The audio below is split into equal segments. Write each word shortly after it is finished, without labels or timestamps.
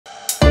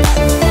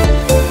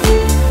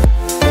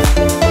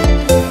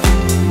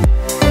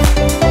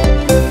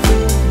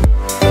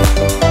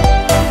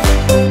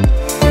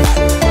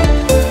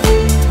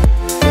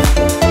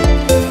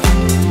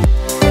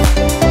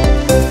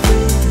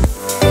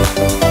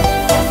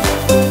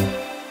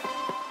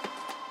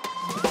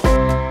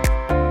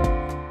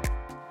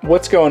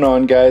What's going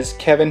on, guys?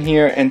 Kevin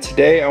here, and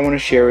today I want to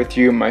share with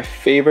you my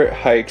favorite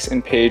hikes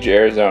in Page,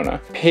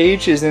 Arizona.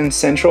 Page is in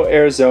central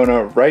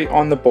Arizona, right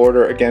on the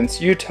border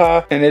against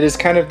Utah, and it is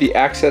kind of the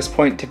access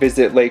point to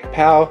visit Lake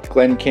Powell,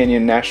 Glen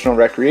Canyon National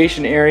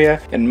Recreation Area,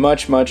 and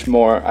much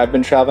more. I've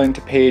been traveling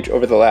to Page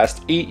over the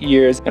last 8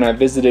 years, and I've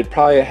visited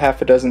probably a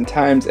half a dozen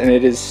times, and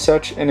it is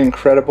such an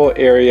incredible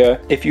area.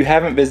 If you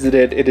haven't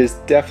visited, it is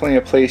definitely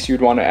a place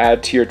you'd want to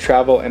add to your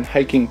travel and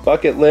hiking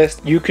bucket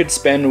list. You could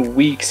spend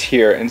weeks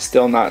here and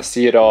still not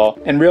see it all.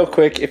 And real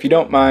quick, if you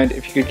don't mind,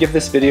 if you could give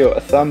this video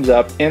a thumbs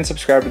up and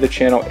subscribe to the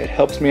channel, it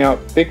helps me out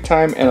big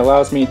time and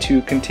allows me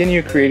to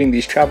continue creating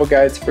these travel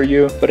guides for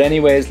you. But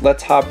anyways,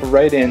 let's hop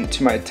right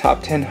into my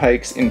top 10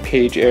 hikes in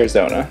Page,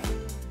 Arizona.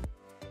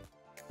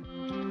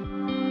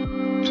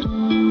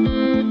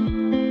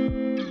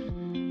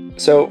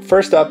 So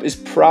first up is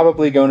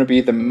probably going to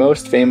be the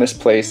most famous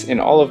place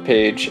in all of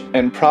Page,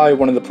 and probably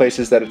one of the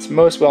places that it's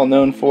most well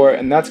known for,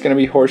 and that's going to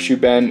be Horseshoe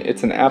Bend.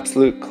 It's an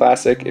absolute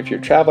classic if you're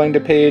traveling to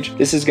Page.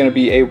 This is going to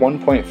be a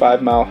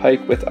 1.5 mile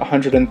hike with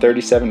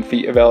 137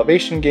 feet of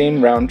elevation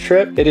gain round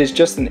trip. It is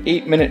just an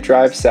 8-minute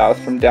drive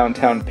south from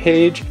downtown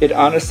Page. It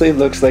honestly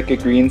looks like a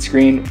green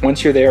screen.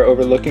 Once you're there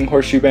overlooking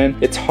Horseshoe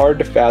Bend, it's hard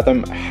to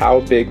fathom how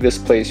big this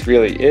place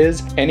really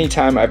is.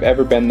 Anytime I've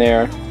ever been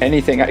there,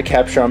 anything I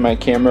capture on my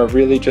camera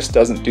really just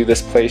doesn't do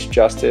this place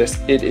justice.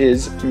 It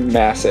is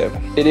massive.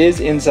 It is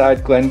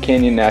inside Glen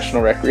Canyon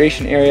National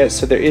Recreation Area,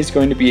 so there is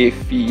going to be a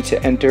fee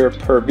to enter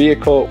per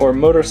vehicle or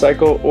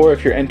motorcycle, or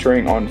if you're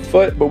entering on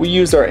foot, but we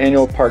used our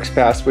annual parks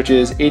pass, which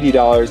is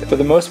 $80. For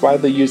the most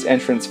widely used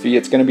entrance fee,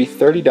 it's going to be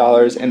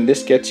 $30, and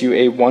this gets you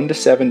a 1 to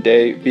 7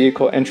 day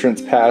vehicle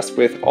entrance pass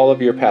with all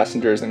of your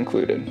passengers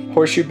included.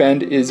 Horseshoe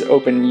Bend is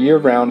open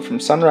year-round from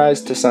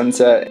sunrise to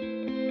sunset.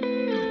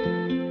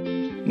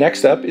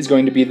 Next up is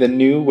going to be the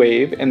New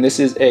Wave, and this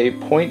is a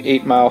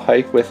 0.8 mile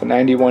hike with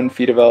 91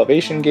 feet of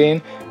elevation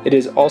gain. It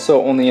is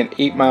also only an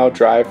 8-mile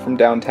drive from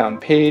downtown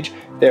Page.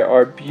 There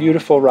are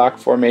beautiful rock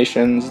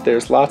formations.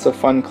 There's lots of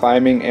fun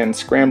climbing and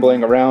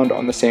scrambling around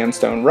on the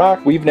sandstone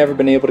rock. We've never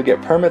been able to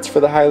get permits for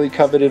the highly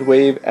coveted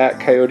wave at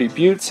Coyote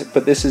Buttes,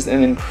 but this is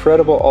an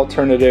incredible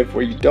alternative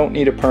where you don't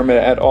need a permit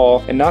at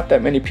all, and not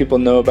that many people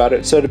know about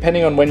it, so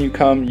depending on when you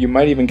come, you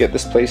might even get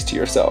this place to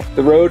yourself.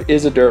 The road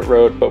is a dirt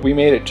road, but we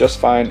made it just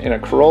fine in a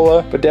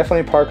Corolla, but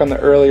definitely park on the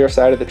earlier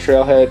side of the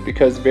trailhead,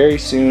 because very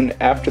soon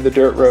after the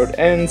dirt road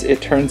ends, it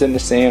turns into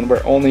sand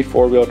where only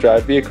 4-wheel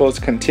drive vehicles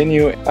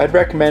continue. I'd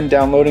recommend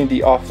downloading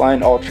the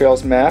offline All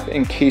Trails map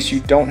in case you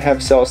don't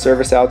have cell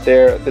service out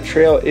there. The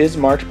trail is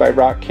marked by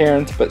rock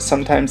cairns, but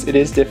sometimes it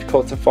is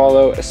difficult to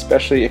follow,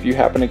 especially if you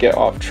happen to get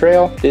off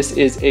trail. This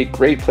is a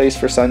great place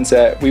for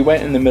sunset. We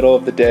went in the middle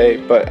of the day,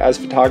 but as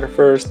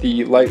photographers,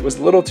 the light was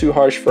a little too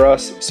harsh for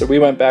us, so we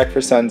went back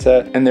for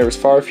sunset, and there was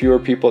far fewer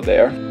people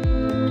there.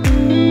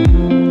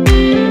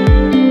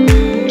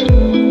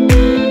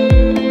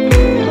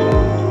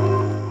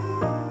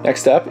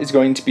 Next up is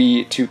going to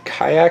be to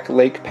kayak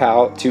Lake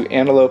Powell to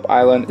Antelope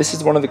Island. This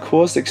is one of the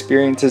coolest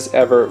experiences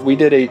ever. We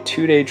did a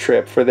 2-day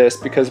trip for this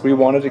because we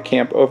wanted to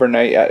camp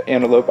overnight at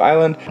Antelope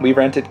Island. We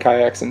rented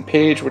kayaks in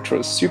Page, which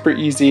was super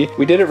easy.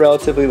 We did it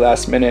relatively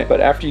last minute, but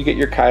after you get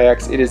your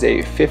kayaks, it is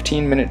a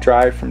 15-minute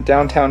drive from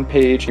downtown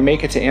Page. You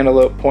make it to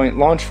Antelope Point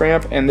launch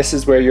ramp, and this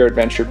is where your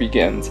adventure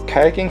begins.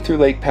 Kayaking through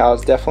Lake Powell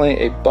is definitely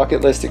a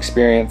bucket list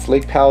experience.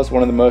 Lake Powell is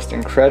one of the most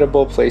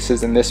incredible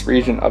places in this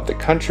region of the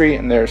country,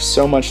 and there's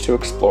so much to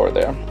explore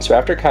there. So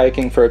after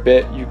kayaking for a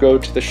bit, you go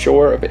to the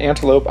shore of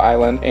Antelope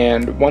Island,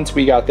 and once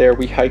we got there,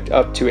 we hiked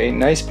up to a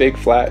nice big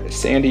flat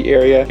sandy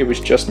area. It was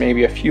just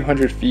maybe a few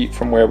hundred feet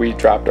from where we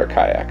dropped our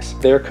kayaks.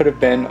 There could have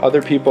been other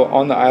people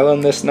on the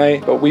island this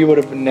night, but we would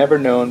have never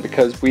known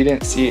because we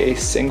didn't see a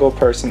single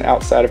person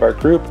outside of our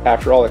group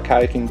after all the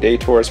kayaking day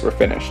tours were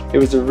finished. It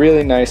was a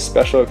really nice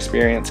special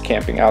experience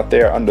camping out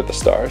there under the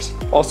stars.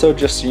 Also,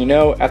 just so you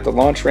know, at the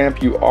launch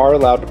ramp you are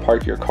allowed to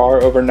park your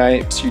car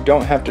overnight, so you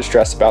don't have to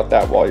stress about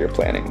that while you're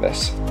planning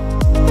this.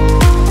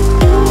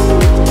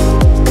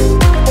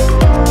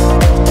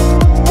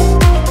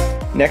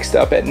 Next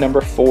up at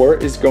number 4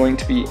 is going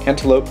to be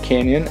Antelope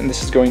Canyon, and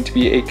this is going to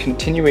be a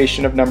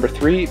continuation of number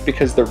 3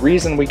 because the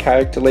reason we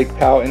kayaked to Lake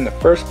Powell in the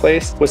first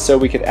place was so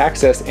we could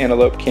access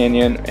Antelope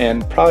Canyon,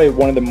 and probably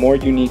one of the more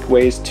unique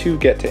ways to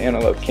get to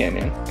Antelope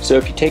Canyon. So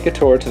if you take a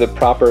tour to the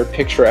proper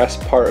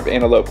picturesque part of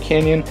Antelope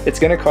Canyon, it's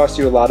going to cost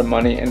you a lot of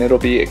money and it'll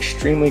be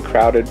extremely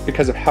crowded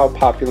because of how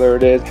popular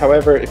it is.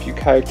 However, if you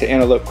kayak to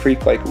Antelope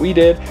Creek like we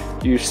did,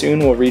 you soon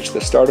will reach the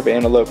start of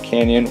Antelope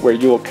Canyon, where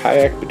you will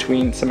kayak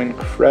between some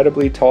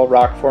incredibly tall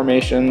rock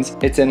formations.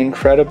 It's an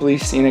incredibly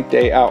scenic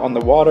day out on the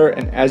water,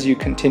 and as you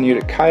continue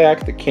to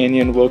kayak, the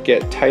canyon will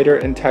get tighter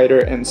and tighter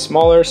and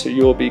smaller, so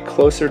you will be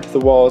closer to the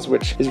walls,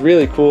 which is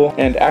really cool.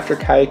 And after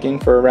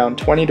kayaking for around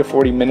 20 to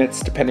 40 minutes,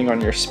 depending on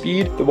your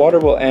speed, the water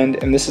will end,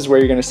 and this is where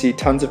you're going to see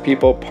tons of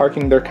people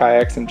parking their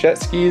kayaks and jet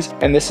skis,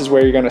 and this is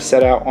where you're going to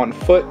set out on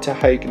foot to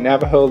hike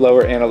Navajo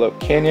Lower Antelope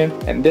Canyon,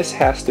 and this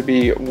has to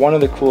be one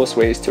of the coolest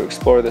ways to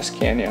explore this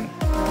canyon.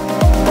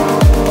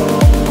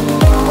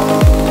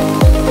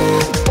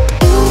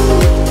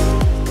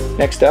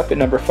 Next up at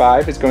number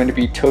 5 is going to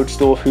be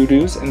Toadstool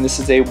Hoodoos, and this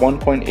is a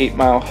 1.8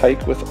 mile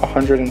hike with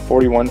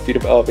 141 feet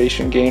of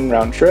elevation gain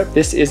round trip.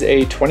 This is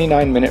a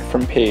 29-minute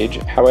from Page.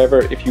 However,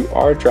 if you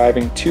are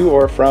driving to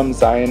or from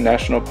Zion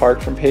National Park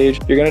from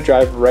Page, you're going to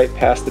drive right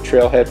past the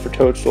trailhead for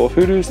Toadstool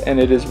Hoodoos, and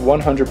it is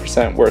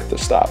 100% worth the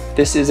stop.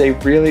 This is a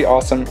really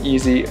awesome,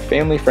 easy,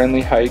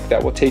 family-friendly hike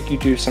that will take you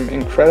to some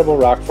incredible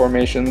rock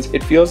formations.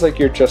 It feels like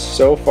you're just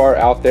so far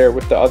out there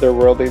with the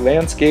otherworldly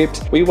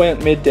landscapes. We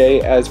went midday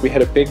as we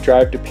had a big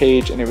drive to Page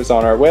and it was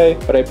on our way,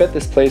 but I bet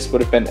this place would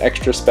have been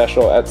extra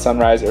special at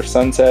sunrise or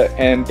sunset,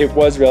 and it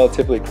was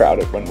relatively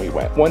crowded when we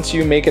went. Once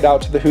you make it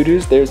out to the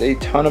Hoodoos, there's a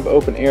ton of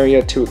open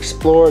area to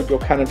explore. You'll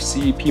kind of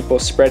see people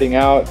spreading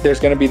out. There's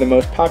going to be the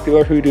most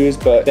popular Hoodoos,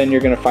 but then you're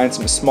going to find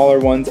some smaller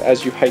ones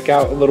as you hike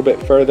out a little bit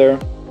further.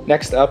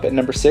 Next up at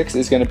number 6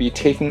 is going to be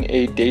taking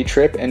a day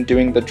trip and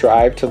doing the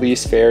drive to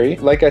Lee's Ferry.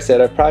 Like I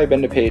said, I've probably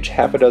been to Page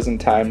half a dozen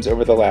times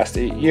over the last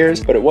 8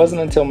 years, but it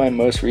wasn't until my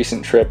most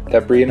recent trip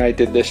that Bree and I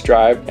did this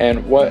drive,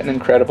 and what an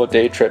incredible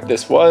day trip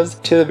this was.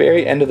 To the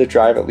very end of the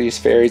drive at Lee's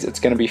Ferries, it's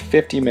going to be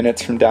 50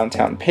 minutes from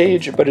downtown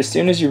Page, but as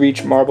soon as you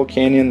reach Marble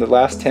Canyon, the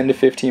last 10 to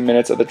 15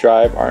 minutes of the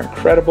drive are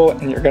incredible,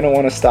 and you're going to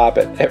want to stop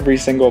at every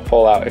single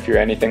pullout if you're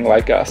anything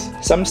like us.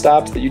 Some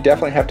stops that you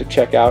definitely have to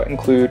check out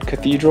include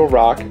Cathedral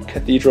Rock,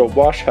 Cathedral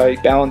Wash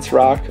Hike, Balance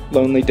Rock,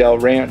 Lonely Dell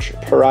Ranch,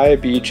 Pariah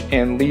Beach,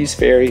 and Lee's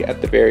Ferry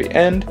at the very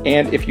end.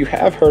 And if you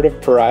have heard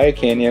of Pariah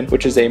Canyon,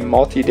 which is a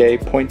multi-day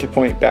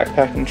point-to-point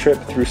backpacking trip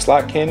through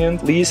slot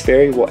canyons, Lee's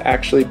Ferry will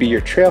actually be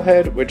your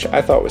trailhead, which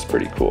I thought was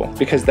pretty cool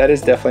because that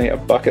is definitely a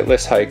bucket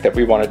list hike that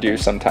we want to do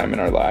sometime in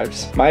our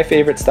lives. My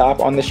favorite stop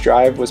on this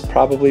drive was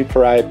probably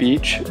Pariah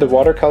Beach. The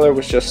watercolor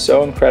was just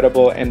so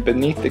incredible, and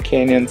beneath the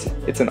canyons,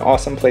 it's an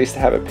awesome place to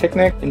have a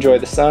picnic, enjoy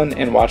the sun,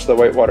 and watch the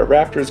whitewater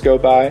raptors go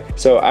by.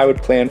 So I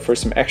would plan for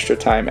some extra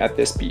time at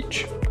this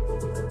beach.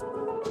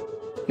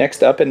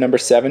 Next up at number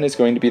 7 is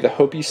going to be the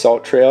Hopi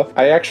Salt Trail.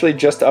 I actually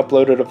just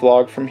uploaded a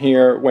vlog from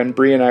here when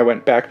Bree and I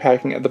went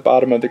backpacking at the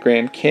bottom of the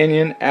Grand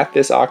Canyon at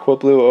this aqua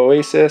blue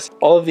oasis.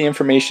 All of the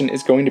information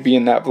is going to be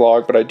in that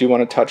vlog, but I do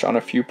want to touch on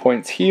a few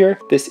points here.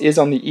 This is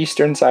on the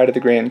eastern side of the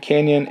Grand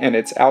Canyon, and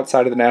it's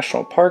outside of the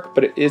national park,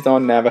 but it is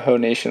on Navajo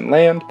Nation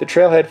land. The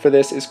trailhead for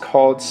this is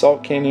called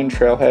Salt Canyon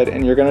Trailhead,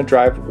 and you're going to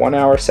drive 1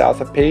 hour south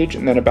of Page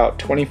and then about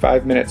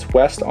 25 minutes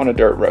west on a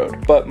dirt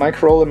road. But my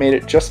Corolla made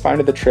it just fine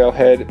to the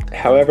trailhead.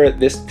 However,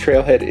 this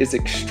trailhead is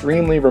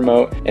extremely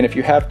remote, and if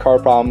you have car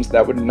problems,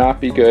 that would not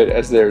be good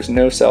as there's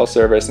no cell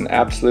service and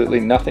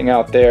absolutely nothing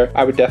out there.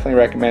 I would definitely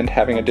recommend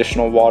having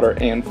additional water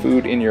and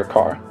food in your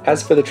car.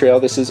 As for the trail,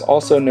 this is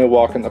also no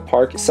walk in the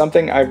park.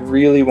 Something I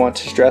really want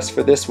to stress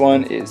for this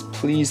one is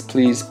please,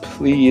 please,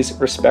 please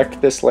respect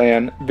this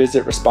land,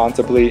 visit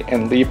responsibly,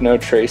 and leave no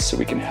trace so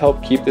we can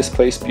help keep this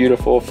place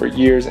beautiful for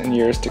years and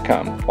years to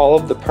come. All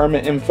of the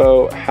permit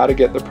info, how to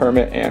get the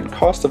permit, and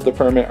cost of the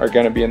permit are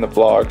going to be in the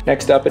vlog.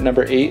 Next up at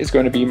number 8 is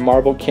going to be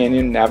Marble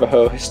Canyon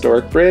Navajo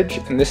Historic Bridge,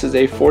 and this is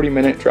a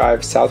 40-minute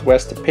drive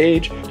southwest of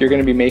Page. You're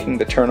going to be making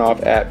the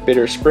turnoff at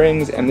Bitter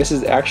Springs, and this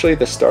is actually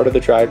the start of the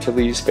drive to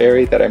Lee's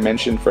Ferry that I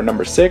mentioned for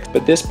number 6,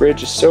 but this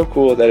bridge is so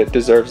cool that it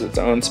deserves its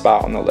own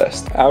spot on the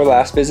list. Our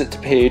last visit to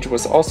Page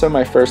was also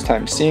my first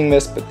time seeing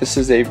this, but this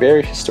is a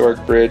very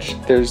historic bridge.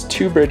 There's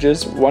 2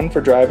 bridges, one for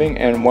driving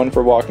and one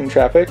for walking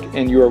traffic,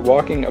 and you are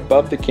walking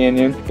above the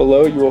canyon.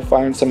 Below you will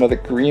find some of the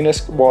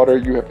greenest water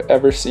you have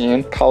ever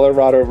seen.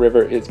 Colorado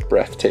River is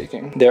breathtaking.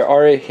 There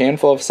are a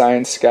handful of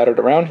signs scattered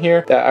around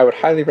here that I would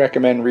highly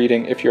recommend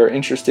reading if you're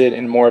interested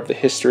in more of the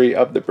history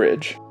of the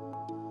bridge.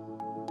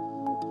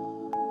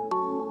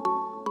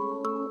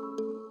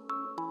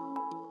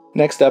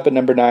 Next up at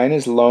number 9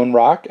 is Lone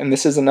Rock, and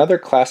this is another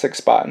classic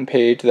spot in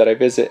Page that I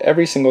visit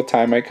every single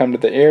time I come to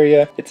the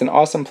area. It's an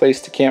awesome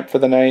place to camp for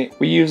the night.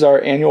 We use our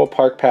annual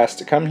park pass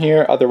to come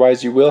here,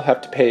 otherwise you will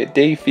have to pay a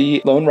day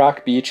fee. Lone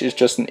Rock Beach is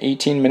just an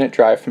 18-minute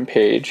drive from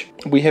Page.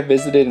 We have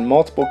visited in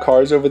multiple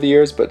cars over the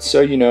years, but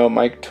so you know,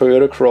 my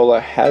Toyota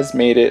Corolla has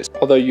made it,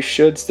 although you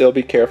should still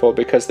be careful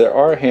because there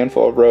are a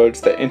handful of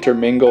roads that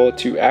intermingle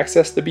to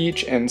access the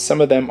beach, and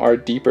some of them are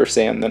deeper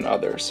sand than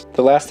others.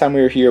 The last time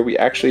we were here, we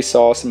actually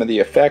saw some of the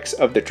effects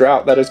of the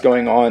drought that is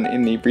going on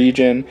in the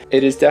region.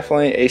 It is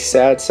definitely a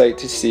sad sight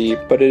to see,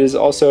 but it is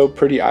also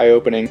pretty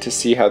eye-opening to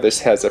see how this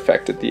has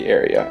affected the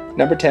area.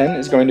 Number 10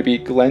 is going to be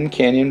Glen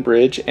Canyon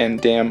Bridge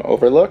and Dam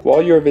Overlook.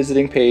 While you are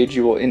visiting Page,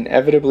 you will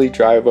inevitably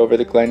drive over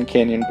the Glen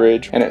Canyon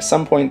Bridge, and at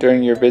some point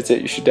during your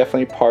visit, you should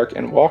definitely park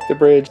and walk the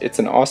bridge. It's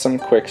an awesome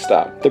quick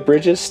stop. The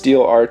bridge's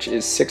steel arch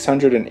is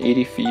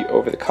 680 feet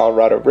over the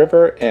Colorado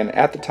River, and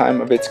at the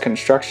time of its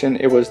construction,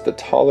 it was the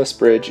tallest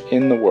bridge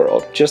in the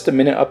world. Just a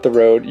minute up the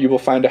road, you will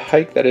find find a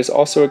hike that is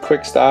also a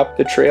quick stop.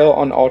 The trail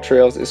on all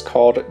trails is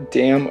called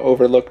Dam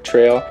Overlook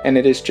Trail, and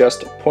it is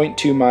just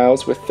 0.2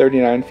 miles with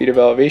 39 feet of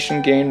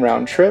elevation gain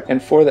round trip,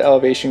 and for the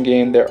elevation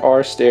gain there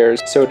are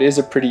stairs, so it is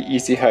a pretty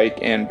easy hike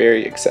and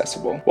very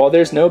accessible. While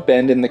there's no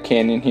bend in the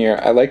canyon here,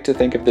 I like to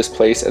think of this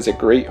place as a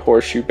great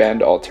horseshoe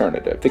bend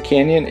alternative. The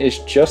canyon is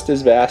just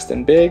as vast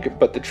and big,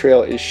 but the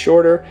trail is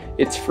shorter,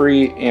 it's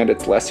free, and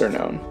it's lesser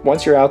known.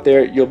 Once you're out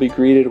there, you'll be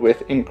greeted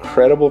with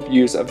incredible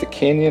views of the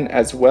canyon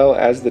as well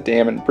as the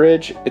dam and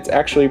bridge. It's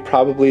actually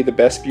probably the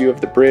best view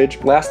of the bridge.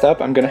 Last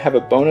up, I'm going to have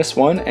a bonus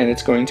one, and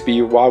it's going to be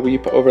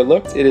Waweep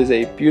Overlooked. It is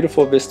a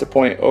beautiful vista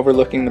point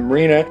overlooking the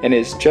marina and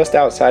is just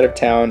outside of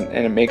town,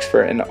 and it makes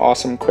for an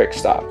awesome quick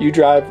stop. You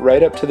drive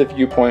right up to the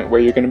viewpoint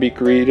where you're going to be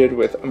greeted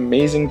with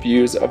amazing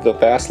views of the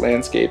vast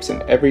landscapes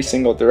in every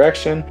single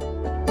direction.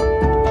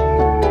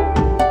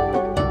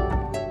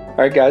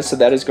 Alright guys, so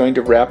that is going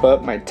to wrap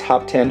up my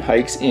top 10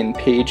 hikes in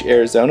Page,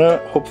 Arizona.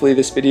 Hopefully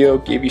this video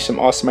gave you some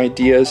awesome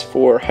ideas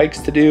for hikes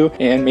to do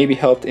and maybe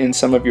helped in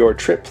some of your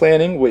trip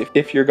planning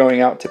if you're going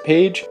out to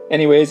Page.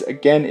 Anyways,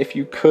 again, if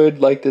you could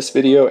like this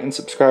video and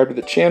subscribe to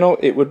the channel,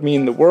 it would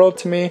mean the world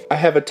to me. I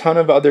have a ton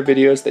of other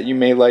videos that you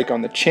may like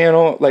on the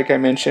channel. Like I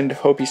mentioned,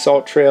 Hopi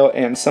Salt Trail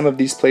and some of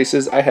these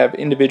places I have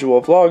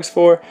individual vlogs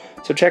for,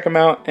 so check them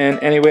out. And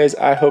anyways,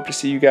 I hope to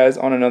see you guys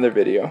on another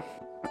video.